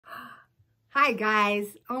Hi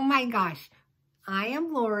guys, oh my gosh, I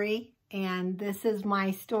am Lori and this is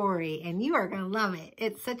my story and you are going to love it.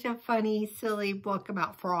 It's such a funny, silly book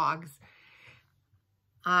about frogs.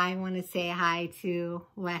 I want to say hi to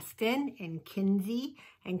Weston and Kinsey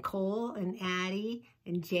and Cole and Addie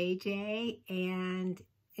and JJ and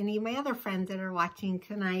any of my other friends that are watching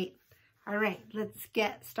tonight. All right, let's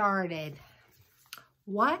get started.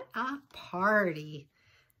 What a party!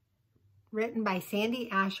 Written by Sandy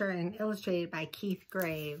Asher and illustrated by Keith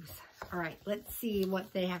Graves. All right, let's see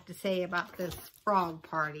what they have to say about this frog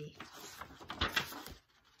party.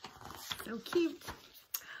 So cute.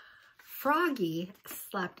 Froggy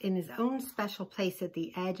slept in his own special place at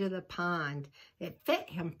the edge of the pond. It fit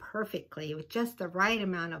him perfectly with just the right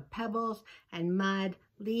amount of pebbles and mud,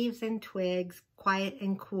 leaves and twigs, quiet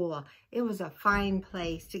and cool. It was a fine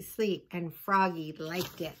place to sleep and Froggy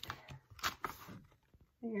liked it.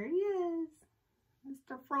 There he is,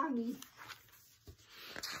 Mr. Froggy.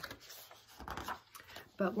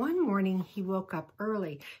 But one morning he woke up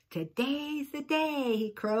early. "Today's the day,"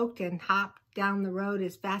 he croaked and hopped down the road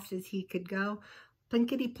as fast as he could go.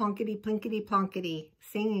 Plinkety plonkety, plinkety plonkety,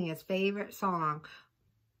 singing his favorite song.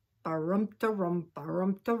 Ba-rum-ta-rum,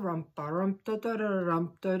 ba-rum-ta-rum,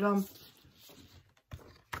 ba-rum-ta-da-da-rum-ta-dum.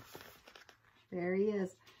 There he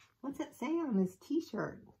is. What's it say on his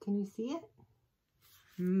t-shirt? Can you see it?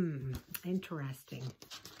 Interesting.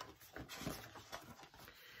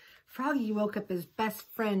 Froggy woke up his best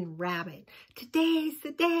friend, Rabbit. "Today's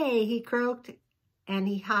the day," he croaked, and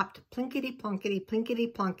he hopped plinkety plonkety,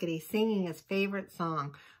 plinkety plonkety, singing his favorite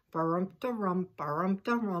song. Ba-rum-ta-rum,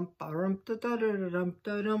 ba-rum-ta-rum,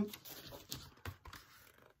 ba-rum-ta-da-da-dum-ta-dum.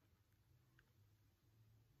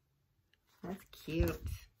 That's cute.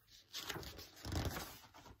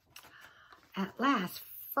 At last,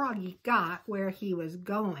 Froggy got where he was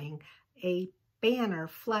going. A banner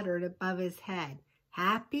fluttered above his head.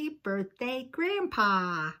 "Happy birthday,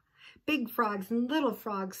 Grandpa!" Big frogs and little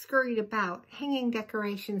frogs scurried about, hanging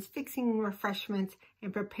decorations, fixing refreshments,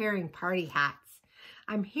 and preparing party hats.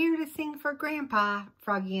 "I'm here to sing for Grandpa,"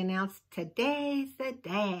 Froggy announced. "Today's the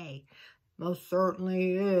day." "Most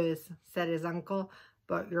certainly is," said his uncle,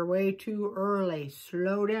 "but you're way too early.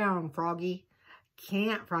 Slow down, Froggy."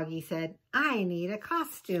 "Can't," Froggy said. "I need a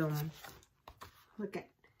costume." Look at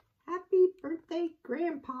 "Happy birthday,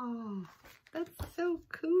 Grandpa." That's so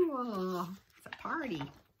cool. It's a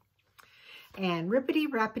party. And rippity,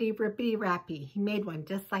 rappity, rippity, rappy. He made one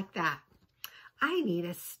just like that. "I need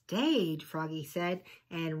a stage," Froggy said.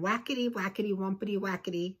 And whackety, whackety, wumpity,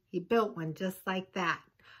 whackety. He built one just like that.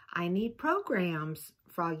 "I need programs,"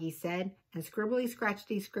 Froggy said. And scribbly,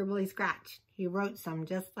 scratchety, scribbly, scratch. He wrote some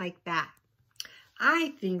just like that. "I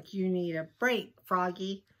think you need a break,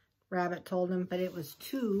 Froggy," Rabbit told him, but it was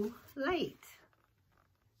too late.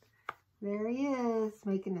 There he is,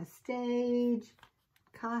 making a stage,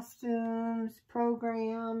 costumes,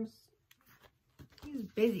 programs. He's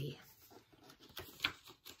busy.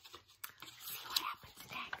 Let's see what happens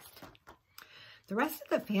next. The rest of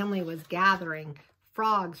the family was gathering.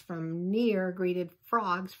 Frogs from near greeted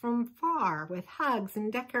frogs from far with hugs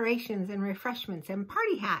and decorations and refreshments and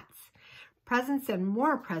party hats. Presents and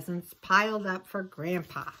more presents piled up for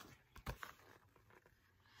Grandpa.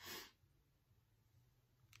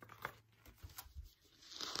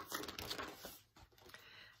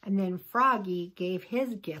 And then Froggy gave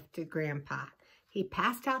his gift to Grandpa. He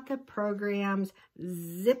passed out the programs,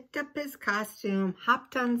 zipped up his costume,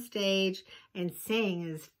 hopped on stage, and sang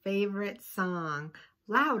his favorite song,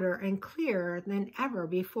 louder and clearer than ever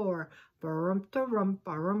before. Ba-rum-ta-rum,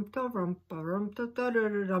 ba-rum-ta-rum,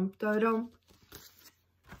 ba-rum-ta-da-da-dum-ta-dum.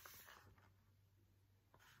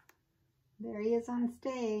 There he is on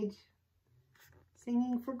stage,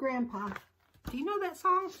 singing for Grandpa. Do you know that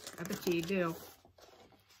song? I bet you do.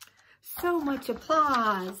 So much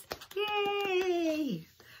applause. Yay!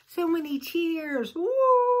 So many cheers.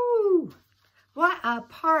 Woo! What a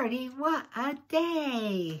party. What a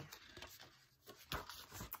day.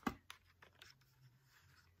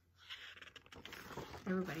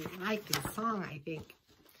 Everybody liked his song, I think.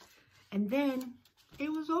 And then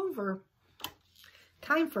it was over.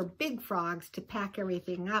 Time for big frogs to pack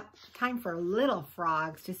everything up. Time for little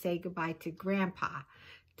frogs to say goodbye to Grandpa.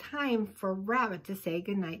 Time for Rabbit to say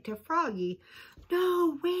goodnight to Froggy.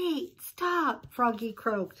 "No, wait, stop," Froggy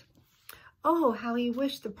croaked. Oh, how he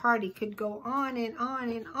wished the party could go on and on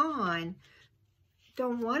and on.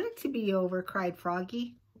 "Don't want it to be over," cried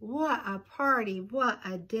Froggy. "What a party, what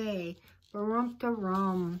a day.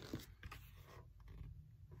 Ba-rum-ta-rum."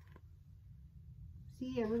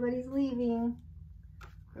 See, everybody's leaving.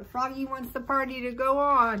 But Froggy wants the party to go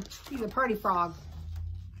on. He's a party frog.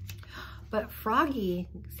 But Froggy,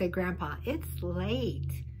 said Grandpa, it's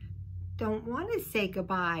late. Don't want to say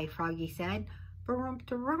goodbye, Froggy said.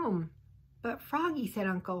 Ba-rum-ta-rum. But Froggy, said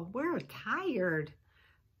Uncle, we're tired.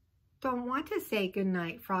 Don't want to say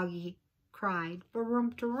goodnight, Froggy cried.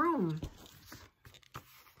 Ba-rum-ta-rum.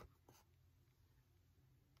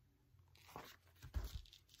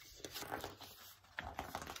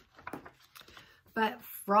 But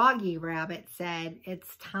Froggy Rabbit said,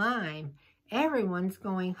 it's time. Everyone's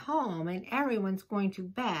going home and everyone's going to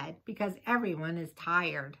bed because everyone is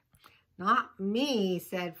tired. Not me,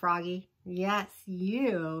 said Froggy. Yes,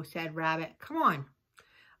 you, said Rabbit. Come on,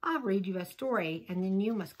 I'll read you a story and then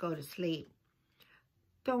you must go to sleep.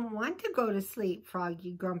 Don't want to go to sleep,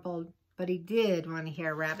 Froggy grumbled, but he did want to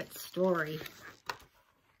hear Rabbit's story.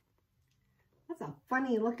 That's a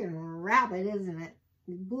funny looking rabbit, isn't it?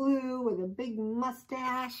 Blue with a big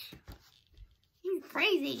mustache. He's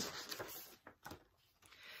crazy.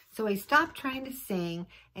 So he stopped trying to sing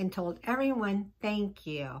and told everyone thank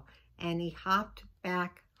you, and he hopped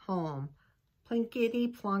back home.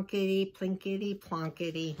 Plinkety plonkety, plinkety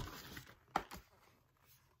plonkety.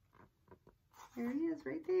 There he is,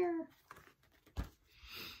 right there.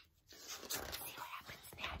 Let's see what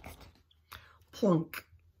happens next. Plunk.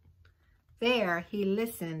 There he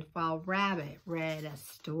listened while Rabbit read a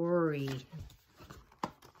story.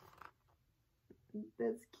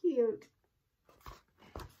 That's cute.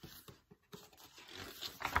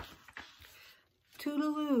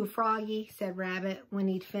 Toodaloo, Froggy, said Rabbit when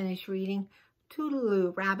he'd finished reading.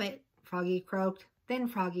 Toodaloo, Rabbit, Froggy croaked. Then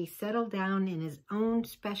Froggy settled down in his own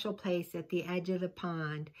special place at the edge of the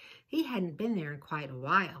pond. He hadn't been there in quite a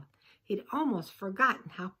while. He'd almost forgotten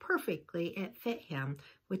how perfectly it fit him,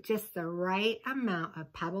 with just the right amount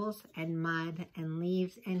of pebbles and mud and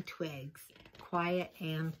leaves and twigs, quiet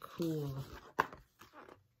and cool.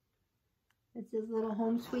 It's his little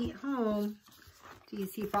home sweet home. Do you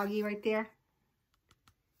see Froggy right there?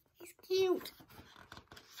 He's cute.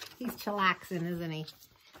 He's chillaxing, isn't he?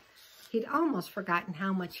 He'd almost forgotten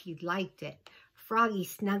how much he liked it. Froggy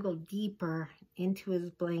snuggled deeper into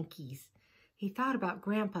his blankies. He thought about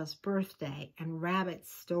Grandpa's birthday and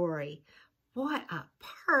Rabbit's story. What a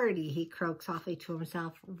party, he croaked softly to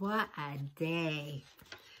himself. What a day.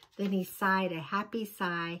 Then he sighed a happy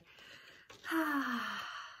sigh,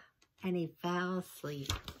 and he fell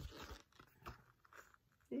asleep.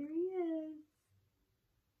 There he is.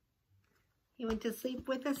 He went to sleep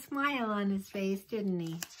with a smile on his face, didn't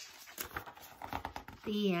he?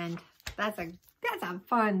 The end. That's a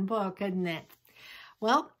fun book, isn't it?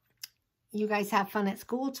 Well, you guys have fun at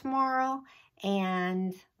school tomorrow,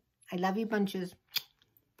 and I love you bunches.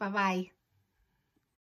 Bye-bye.